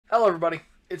Hello everybody,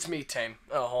 it's me, Tain.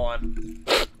 Oh, hold on.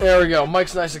 There we go,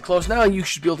 mic's nice and close. Now you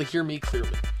should be able to hear me clearly.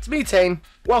 It's me, Tain.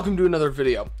 Welcome to another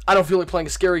video. I don't feel like playing a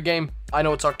scary game. I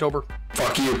know it's October.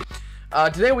 Fuck you.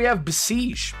 Today we have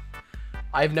Besiege.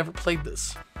 I've never played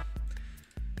this,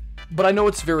 but I know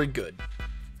it's very good.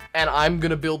 And I'm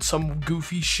gonna build some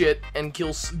goofy shit and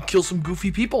kill some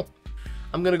goofy people.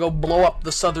 I'm gonna go blow up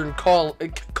the southern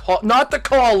not the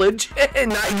college,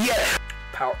 not yet.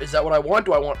 Power, is that what I want?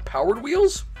 Do I want powered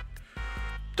wheels?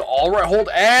 Alright, hold,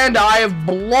 and I have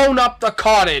blown up the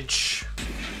cottage.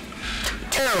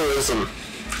 Terrorism.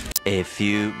 A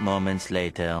few moments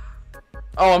later.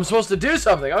 Oh, I'm supposed to do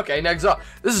something. Okay, next up.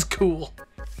 This is cool.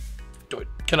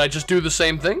 Can I just do the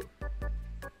same thing?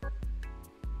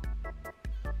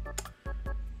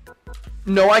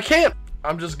 No, I can't.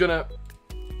 I'm just gonna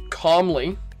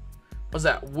calmly. What's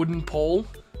that? Wooden pole?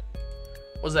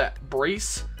 What's that?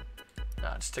 Brace?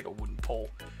 Nah, just take a wooden pole.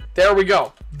 There we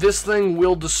go. This thing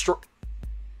will destroy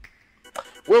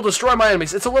my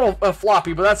enemies. It's a little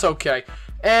floppy, but that's okay.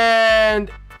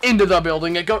 And into the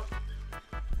building it go.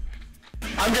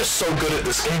 I'm just so good at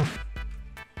this game.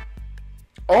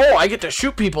 Oh, I get to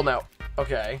shoot people now.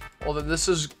 Okay. Well, then this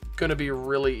is gonna be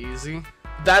really easy.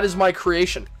 That is my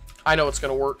creation. I know it's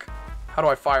gonna work. How do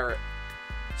I fire it?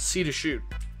 C to shoot.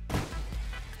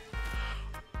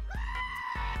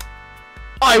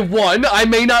 I won. I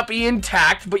may not be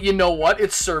intact, but you know what?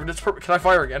 It served its purpose. Can I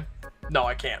fire again? No,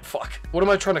 I can't. Fuck. What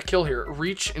am I trying to kill here?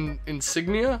 Reach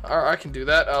insignia? Alright, I can do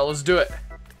that. Let's do it.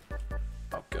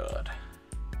 Oh, God.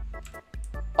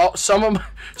 Oh, some of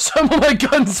my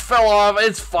guns fell off.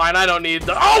 It's fine. I don't need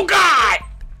them. Oh, God!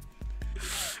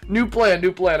 New plan,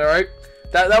 alright?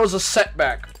 That was a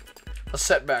setback. A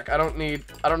setback. I don't need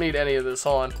any of this.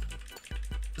 Hold on.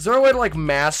 Is there a way to, like,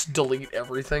 mass delete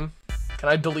everything? Can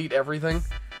I delete everything?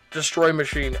 Destroy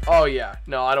machine. Oh, yeah.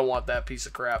 No, I don't want that piece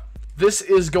of crap. This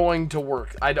is going to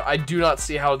work. I do not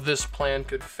see how this plan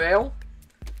could fail.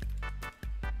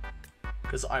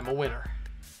 Because I'm a winner.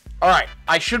 Alright.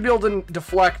 I should be able to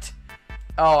deflect.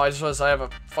 Oh, I just realized I have a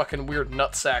fucking weird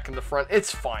nutsack in the front.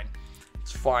 It's fine.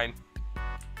 It's fine.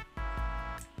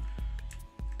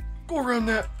 Go around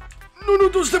that. No, no,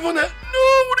 don't step on that.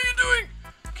 No, what are you doing?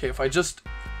 Okay, if I just...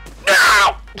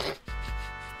 No!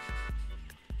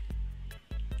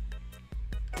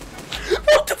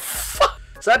 What the fuck?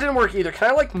 So that didn't work either.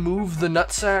 Can I, like, move the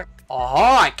nutsack?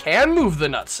 Oh, I can move the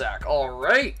nutsack.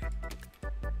 Alright.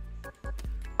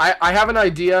 I have an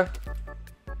idea.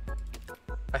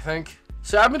 I think.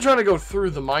 See, I've been trying to go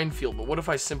through the minefield, but what if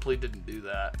I simply didn't do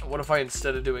that? What if I,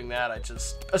 instead of doing that, I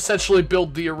just essentially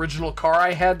build the original car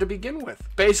I had to begin with?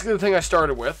 Basically the thing I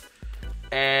started with.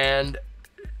 And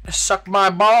suck my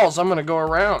balls. I'm gonna go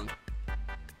around.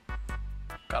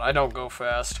 God, I don't go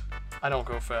fast. I don't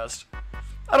go fast.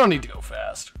 I don't need to go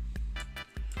fast.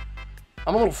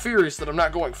 I'm a little furious that I'm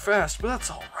not going fast, but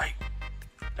that's alright.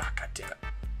 Oh, God damn it.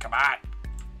 Come on.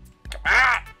 Come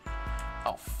on.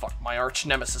 Oh, fuck. My arch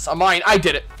nemesis. I'm mine. I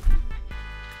did it.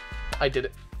 I did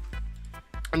it.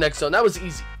 Next zone. That was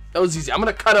easy. That was easy. I'm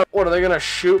going to cut out. What, are they going to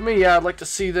shoot me? Yeah, I'd like to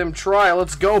see them try.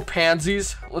 Let's go,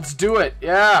 pansies. Let's do it.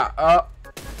 Yeah.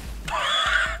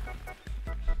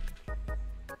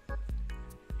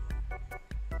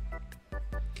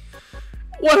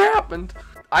 What happened?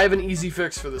 I have an easy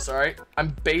fix for this, alright?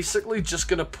 I'm basically just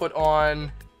gonna put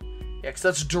on... Yeah, because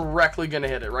that's directly gonna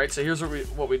hit it, right? So here's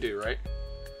what we do, right?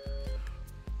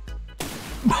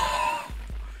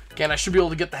 Again, I should be able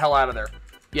to get the hell out of there.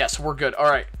 Yes, we're good.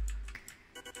 Alright.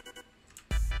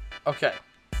 Okay.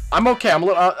 I'm okay.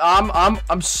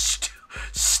 I'm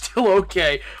still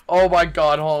okay. Oh my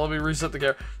god, hold on, let me reset the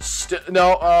camera.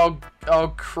 No,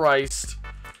 oh Christ.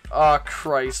 Oh,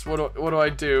 Christ. What do I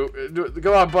do?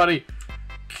 Come on, buddy.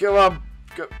 Come on.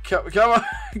 Come on.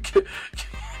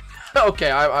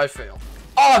 Okay, I fail.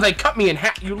 Oh, they cut me in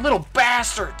half, you little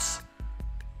bastards.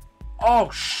 Oh,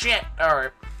 shit.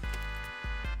 Alright.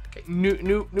 Okay,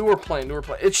 newer plane.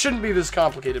 It shouldn't be this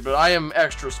complicated, but I am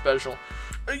extra special.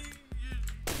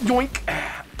 Yoink.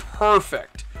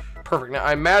 Perfect. Perfect. Now,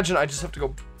 I imagine I just have to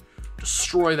go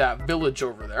destroy that village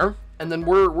over there, and then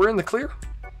we're in the clear.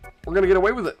 We're gonna get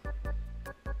away with it.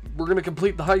 We're gonna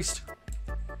complete the heist.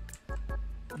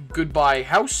 Goodbye,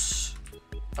 house.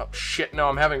 Oh, shit. No,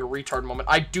 I'm having a retard moment.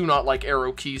 I do not like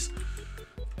arrow keys.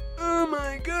 Oh,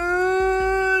 my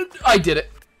God. I did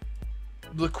it.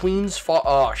 The queen's fought.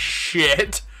 Oh,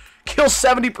 shit. Kill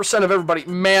 70% of everybody.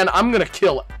 Man, I'm gonna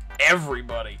kill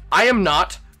everybody. I am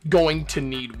not going to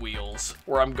need wheels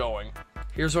where I'm going.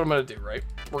 Here's what I'm gonna do, right?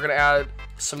 We're gonna add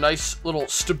some nice little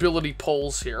stability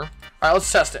poles here. Alright,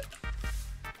 let's test it.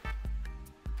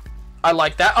 I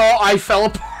like that. Oh, I fell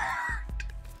apart.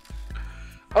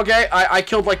 Okay, I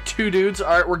killed like 2 dudes.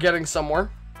 All right, we're getting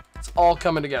somewhere. It's all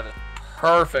coming together.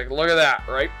 Perfect. Look at that,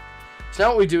 right? So now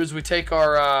what we do is we take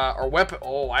our weapon.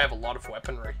 Oh, I have a lot of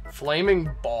weaponry.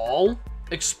 Flaming ball,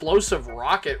 explosive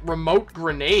rocket, remote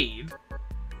grenade,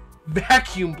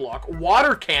 vacuum block,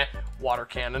 water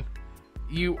cannon.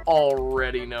 You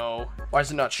already know. Why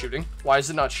is it not shooting? Why is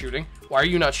it not shooting? Why are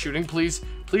you not shooting? Please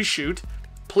shoot.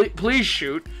 Please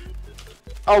shoot.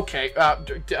 Okay,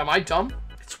 am I dumb?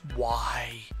 It's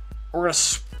why. We're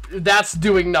gonna. That's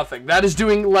doing nothing. That is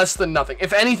doing less than nothing.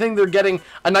 If anything, they're getting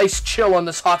a nice chill on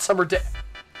this hot summer day.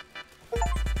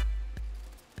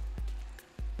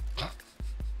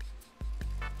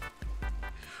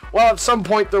 Well, at some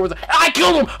point there was I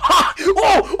killed him! Ha!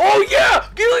 Oh yeah!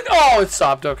 Oh, it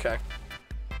stopped. Okay.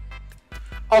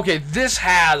 Okay, this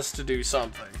has to do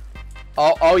something.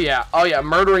 Oh yeah. Oh yeah,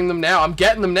 murdering them now. I'm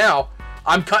getting them now.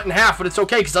 I'm cut in half, but it's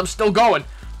okay because I'm still going.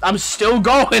 I'm still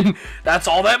going. That's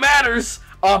all that matters,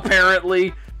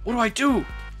 apparently. What do I do? Am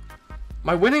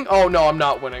I winning? Oh, no, I'm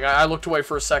not winning. I looked away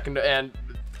for a second and...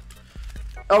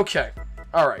 Okay.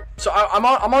 All right. So I'm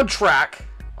on track.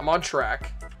 I'm on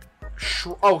track.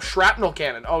 Shrapnel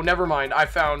cannon. Oh, never mind. I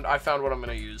found what I'm going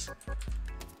to use.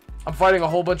 I'm fighting a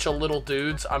whole bunch of little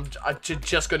dudes. I'm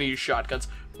just going to use shotguns.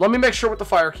 Let me make sure what the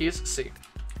fire key is. See.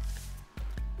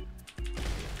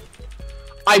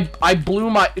 I blew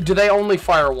my... Do they only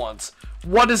fire once?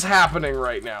 What is happening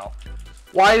right now?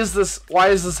 Why is this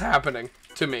happening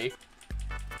to me?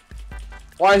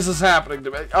 Why is this happening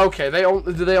to me? Okay,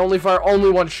 do they only fire only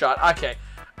one shot? Okay.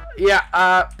 Yeah,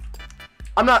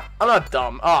 I'm not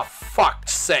dumb. Oh,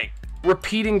 fuck's sake.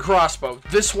 Repeating crossbow.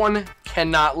 This one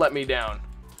cannot let me down.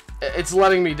 It's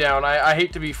letting me down. I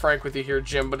hate to be frank with you here,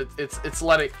 Jim, but it's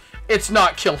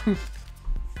not killing.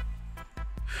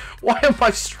 Why am I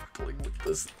struggling with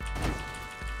this?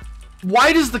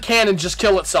 Why does the cannon just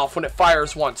kill itself when it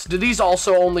fires once? Do these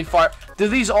also only fire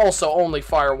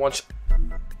once?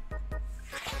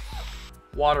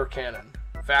 Water cannon,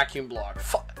 vacuum block,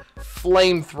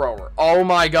 flamethrower. Oh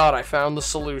my god, I found the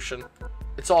solution.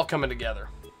 It's all coming together.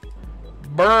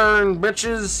 Burn,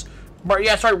 bitches. Yeah,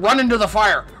 that's right. Run into the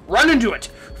fire. Run into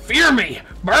it. Fear me.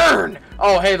 Burn.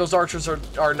 Oh, hey, those archers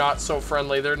are not so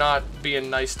friendly. They're not being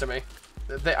nice to me.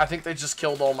 I think they just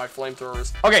killed all my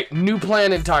flamethrowers. Okay, new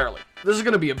plan entirely. This is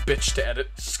gonna be a bitch to edit.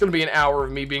 It's gonna be an hour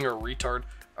of me being a retard.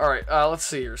 All right, let's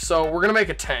see here. So we're gonna make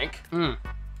a tank.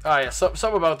 Yeah,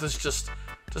 something about this just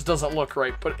doesn't look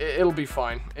right, but it'll be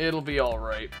fine. It'll be all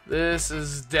right. This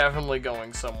is definitely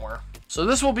going somewhere. So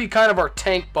this will be kind of our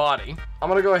tank body. I'm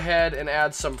gonna go ahead and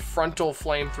add some frontal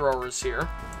flamethrowers here.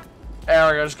 There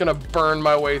we go. Just gonna burn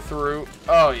my way through.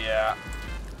 Oh yeah.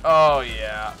 Oh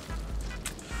yeah.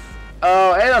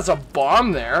 Oh, hey, that's a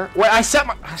bomb there. Wait, I set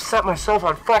myself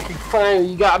on fucking fire.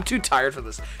 I'm too tired for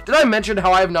this. Did I mention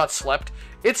how I have not slept?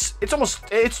 It's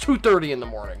 2:30 in the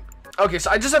morning. Okay,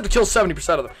 so I just have to kill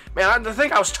 70% of them. Man, I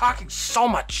think I was talking so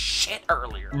much shit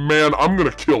earlier. Man, I'm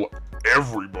gonna kill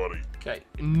everybody. Okay,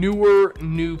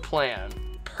 new plan.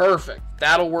 Perfect.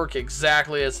 That'll work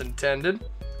exactly as intended.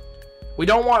 We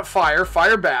don't want fire.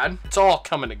 Fire bad. It's all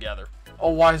coming together.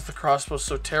 Oh, why is the crossbow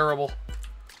so terrible?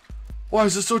 Why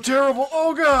is this so terrible?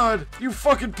 Oh, God. You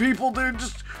fucking people, dude.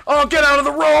 Just... Oh, get out of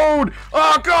the road.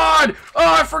 Oh, God.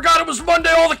 Oh, I forgot it was Monday.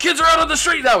 All the kids are out on the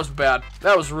street. That was bad.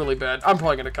 That was really bad. I'm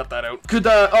probably going to cut that out.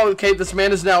 Oh, okay. This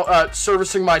man is now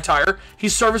servicing my tire.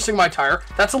 He's servicing my tire.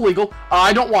 That's illegal.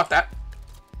 I don't want that.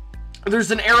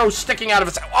 There's an arrow sticking out of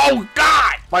its... Oh,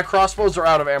 God. My crossbows are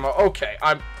out of ammo. Okay.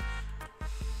 We're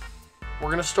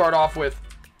going to start off with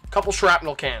a couple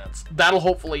shrapnel cannons. That'll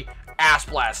hopefully... ass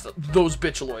blast those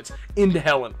bitchaloids into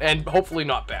hell and hopefully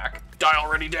not back. Die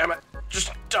already, damn it.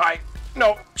 Just die.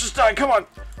 No, just die. Come on.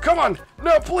 Come on.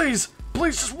 No, please.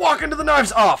 Please just walk into the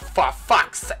knives. Oh,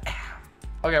 fuck's sake.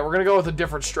 Okay, we're going to go with a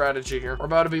different strategy here. We're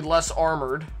about to be less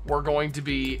armored. We're going to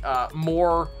be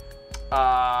more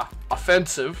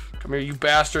offensive. Come here, you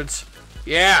bastards.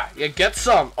 Yeah, get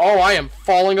some. Oh, I am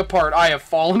falling apart. I have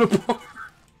fallen apart.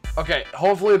 Okay,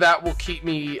 hopefully that will keep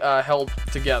me held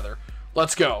together.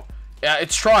 Let's go. Yeah,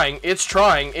 it's trying. It's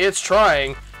trying. It's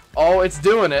trying. Oh, it's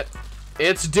doing it.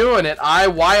 It's doing it.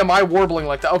 Why am I warbling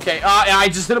like that? Okay, I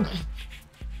just hit him.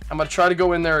 I'm gonna try to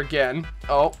go in there again.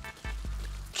 Oh.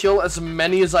 Kill as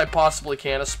many as I possibly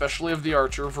can, especially of the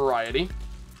archer variety.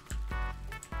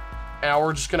 Now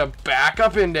we're just gonna back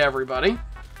up into everybody.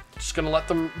 Just gonna let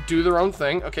them do their own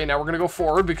thing. Okay, now we're gonna go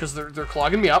forward because they're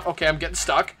clogging me up. Okay, I'm getting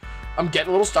stuck. I'm getting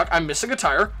a little stuck. I'm missing a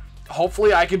tire.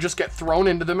 Hopefully I can just get thrown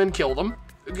into them and kill them.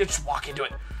 Just walk into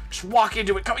it. Just walk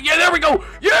into it. Come on. Yeah, there we go.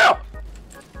 Yeah.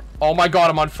 Oh my god,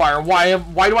 I'm on fire. Why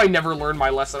do I never learn my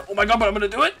lesson? Oh my god, but I'm gonna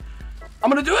do it. I'm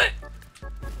gonna do it.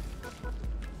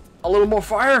 A little more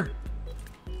fire.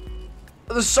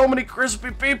 There's so many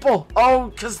crispy people. Oh,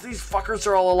 because these fuckers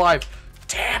are all alive.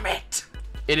 Damn it.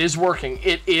 It is working.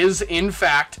 It is, in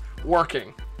fact,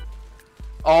 working.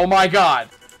 Oh my god.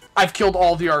 I've killed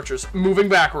all the archers. Moving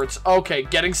backwards. Okay,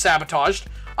 getting sabotaged.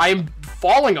 I am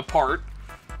falling apart.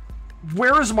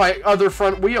 Where is my other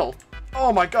front wheel?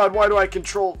 Oh my god, why do I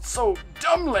control so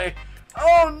dumbly?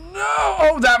 Oh no!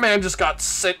 Oh, that man just got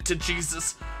sent to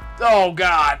Jesus. Oh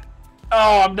god.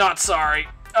 Oh, I'm not sorry.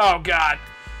 Oh god.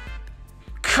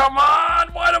 Come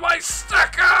on! What am I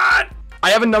stuck on?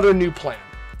 I have another new plan.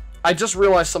 I just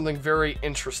realized something very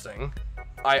interesting.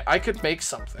 I could make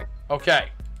something. Okay.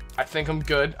 I think I'm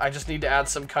good. I just need to add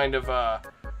some kind of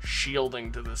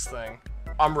shielding to this thing.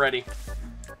 I'm ready.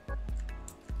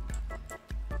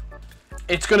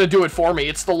 It's gonna do it for me.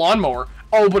 It's the lawnmower.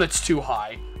 Oh, but it's too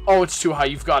high. Oh, it's too high.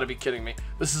 You've got to be kidding me.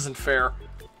 This isn't fair.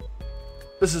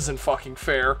 This isn't fucking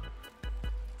fair.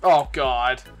 Oh,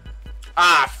 God.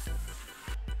 Ah.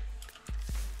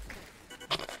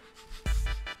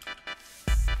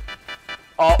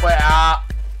 Oh, wait,